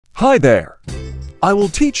Hi there! I will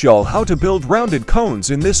teach y'all how to build rounded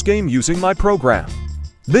cones in this game using my program.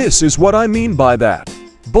 This is what I mean by that.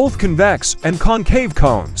 Both convex and concave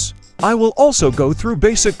cones. I will also go through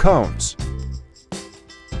basic cones.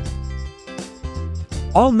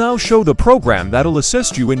 I'll now show the program that'll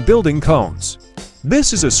assist you in building cones.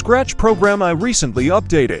 This is a Scratch program I recently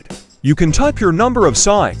updated. You can type your number of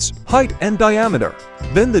sides, height, and diameter.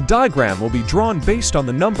 Then the diagram will be drawn based on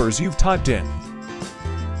the numbers you've typed in.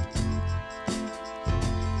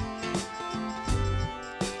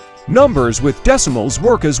 Numbers with decimals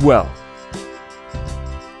work as well.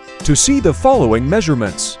 To see the following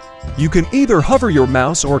measurements, you can either hover your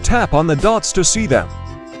mouse or tap on the dots to see them.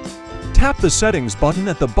 Tap the settings button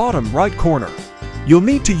at the bottom right corner. You'll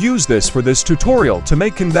need to use this for this tutorial to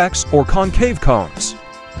make convex or concave cones.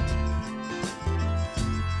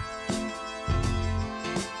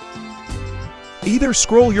 Either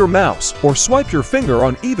scroll your mouse or swipe your finger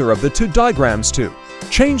on either of the two diagrams to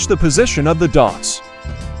change the position of the dots.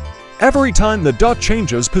 Every time the dot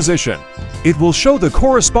changes position, it will show the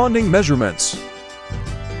corresponding measurements.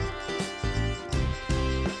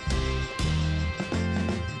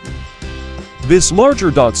 This larger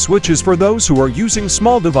dot switch is for those who are using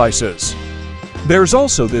small devices. There's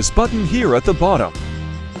also this button here at the bottom.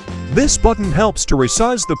 This button helps to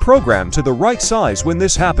resize the program to the right size when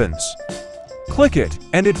this happens. Click it,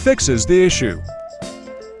 and it fixes the issue.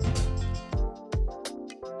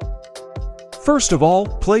 First of all,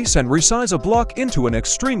 place and resize a block into an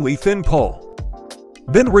extremely thin pole.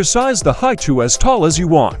 Then resize the height to as tall as you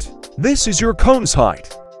want. This is your cone's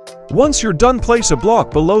height. Once you're done, place a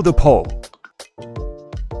block below the pole.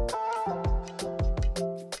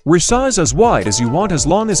 Resize as wide as you want as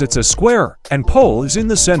long as it's a square and pole is in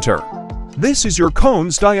the center. This is your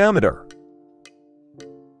cone's diameter.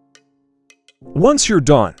 Once you're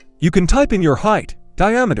done, you can type in your height,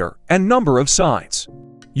 diameter, and number of sides.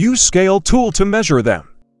 Use Scale tool to measure them.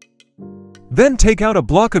 Then take out a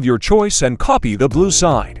block of your choice and copy the blue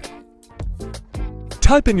side.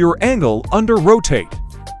 Type in your angle under Rotate.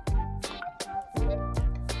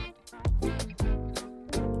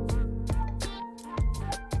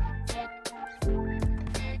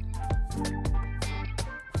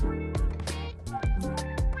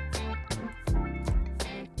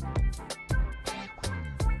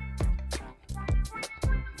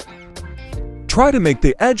 Try to make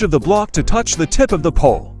the edge of the block to touch the tip of the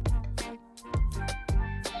pole.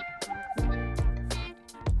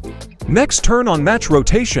 Next, turn on Match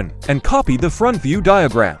Rotation and copy the front view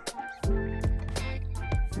diagram.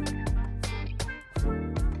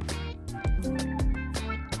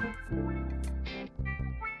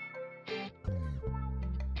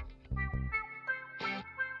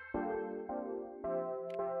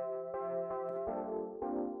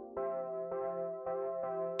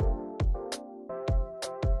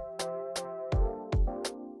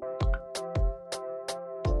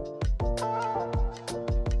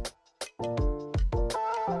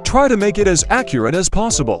 Try to make it as accurate as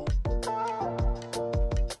possible.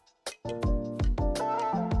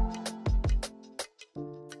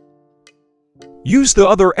 Use the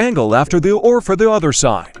other angle after the or for the other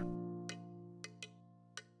side.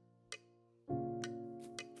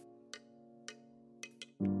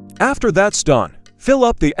 After that's done, fill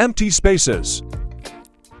up the empty spaces.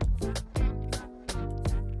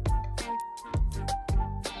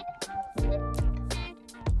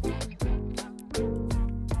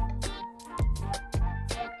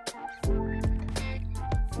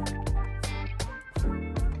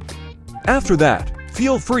 After that,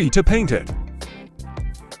 feel free to paint it.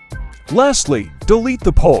 Lastly, delete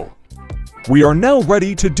the pole. We are now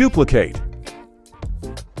ready to duplicate.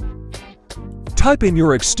 Type in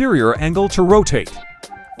your exterior angle to rotate.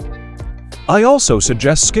 I also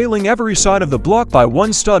suggest scaling every side of the block by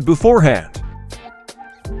one stud beforehand.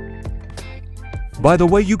 By the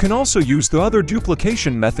way, you can also use the other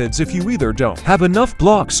duplication methods if you either don't have enough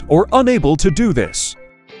blocks or unable to do this.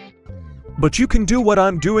 But you can do what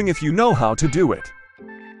I'm doing if you know how to do it.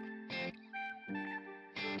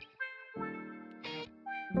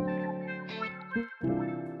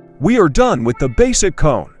 We are done with the basic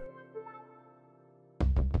cone.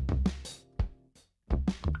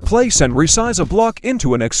 Place and resize a block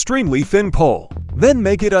into an extremely thin pole. Then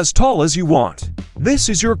make it as tall as you want. This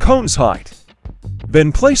is your cone's height.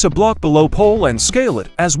 Then place a block below pole and scale it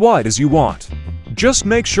as wide as you want. Just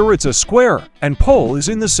make sure it's a square and pole is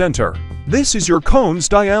in the center. This is your cone's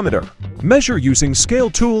diameter. Measure using Scale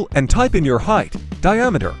tool and type in your height,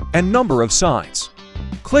 diameter, and number of sides.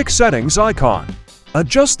 Click Settings icon.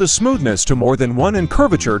 Adjust the smoothness to more than 1 and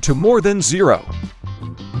curvature to more than 0.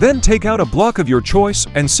 Then take out a block of your choice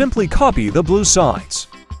and simply copy the blue sides.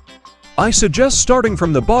 I suggest starting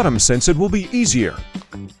from the bottom since it will be easier.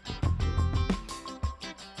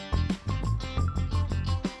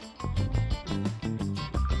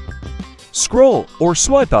 Scroll or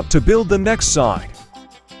swipe up to build the next side.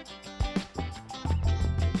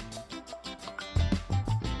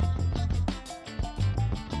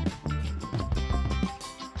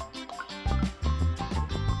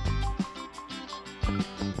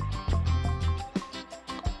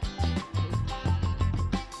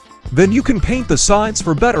 Then you can paint the sides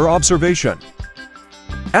for better observation.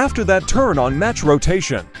 After that, turn on match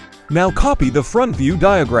rotation. Now copy the front view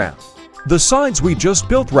diagram. The sides we just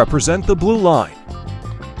built represent the blue line.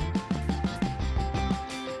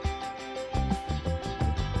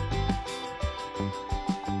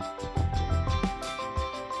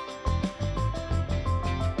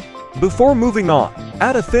 Before moving on,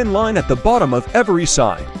 add a thin line at the bottom of every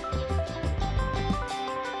side.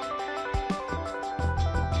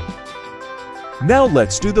 Now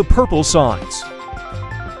let's do the purple sides.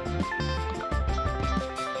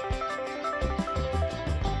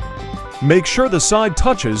 Make sure the side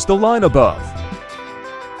touches the line above.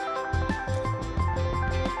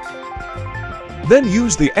 Then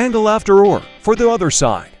use the angle after or for the other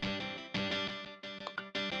side.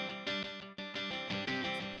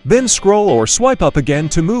 Then scroll or swipe up again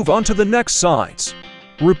to move on to the next sides.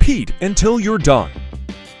 Repeat until you're done.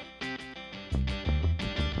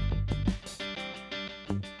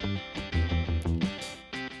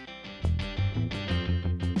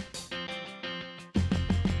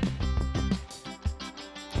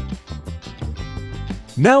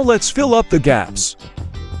 Now let's fill up the gaps.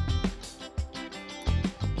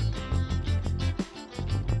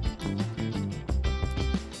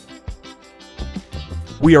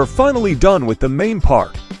 We are finally done with the main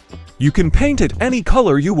part. You can paint it any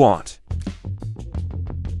color you want.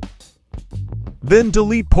 Then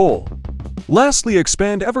delete pole. Lastly,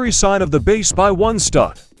 expand every side of the base by one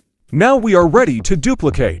stud. Now we are ready to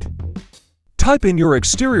duplicate. Type in your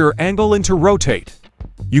exterior angle into rotate.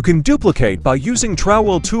 You can duplicate by using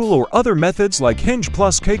trowel tool or other methods like hinge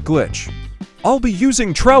plus cake glitch. I'll be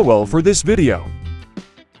using trowel for this video.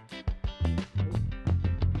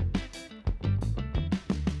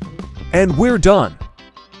 And we're done.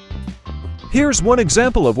 Here's one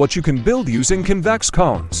example of what you can build using convex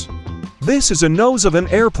cones. This is a nose of an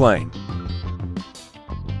airplane.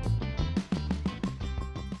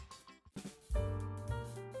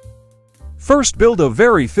 First, build a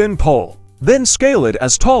very thin pole. Then scale it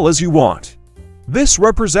as tall as you want. This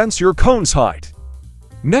represents your cone's height.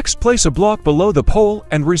 Next, place a block below the pole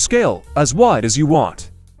and rescale as wide as you want.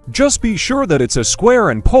 Just be sure that it's a square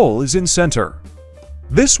and pole is in center.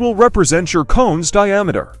 This will represent your cone's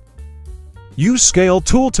diameter. Use scale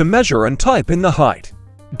tool to measure and type in the height,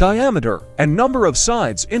 diameter, and number of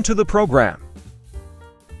sides into the program.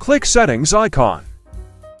 Click Settings icon.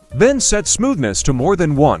 Then set smoothness to more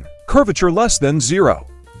than 1, curvature less than 0.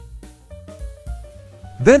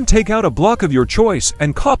 Then take out a block of your choice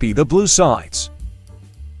and copy the blue sides.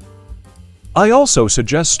 I also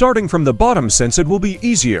suggest starting from the bottom since it will be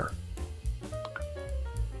easier.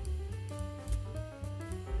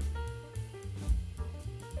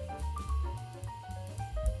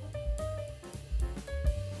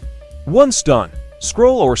 Once done,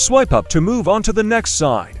 scroll or swipe up to move on to the next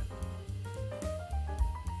side.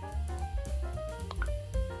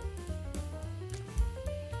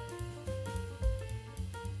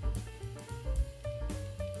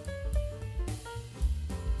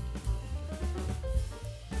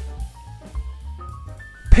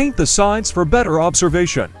 Paint the sides for better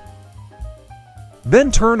observation.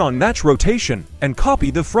 Then turn on match rotation and copy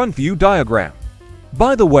the front view diagram.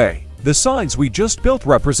 By the way, the sides we just built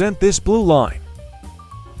represent this blue line.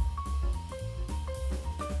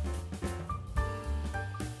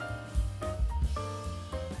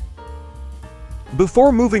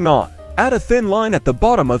 Before moving on, add a thin line at the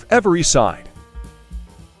bottom of every side.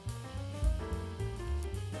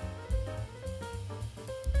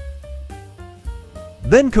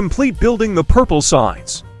 Then complete building the purple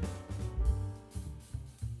sides.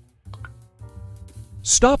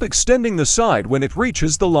 Stop extending the side when it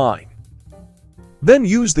reaches the line. Then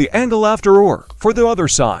use the angle after or for the other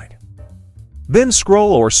side. Then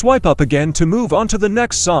scroll or swipe up again to move on to the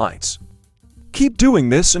next sides. Keep doing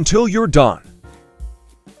this until you're done.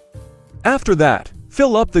 After that,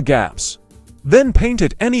 fill up the gaps. Then paint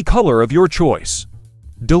it any color of your choice.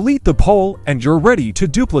 Delete the pole and you're ready to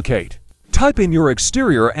duplicate. Type in your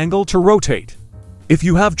exterior angle to rotate. If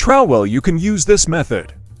you have trowel, you can use this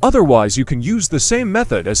method. Otherwise, you can use the same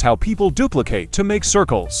method as how people duplicate to make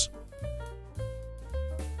circles.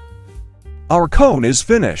 Our cone is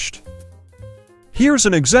finished. Here's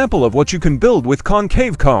an example of what you can build with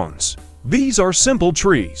concave cones. These are simple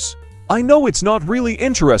trees. I know it's not really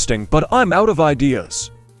interesting, but I'm out of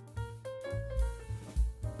ideas.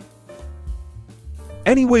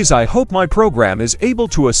 Anyways, I hope my program is able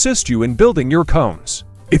to assist you in building your cones.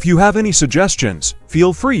 If you have any suggestions,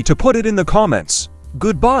 feel free to put it in the comments.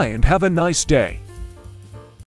 Goodbye and have a nice day.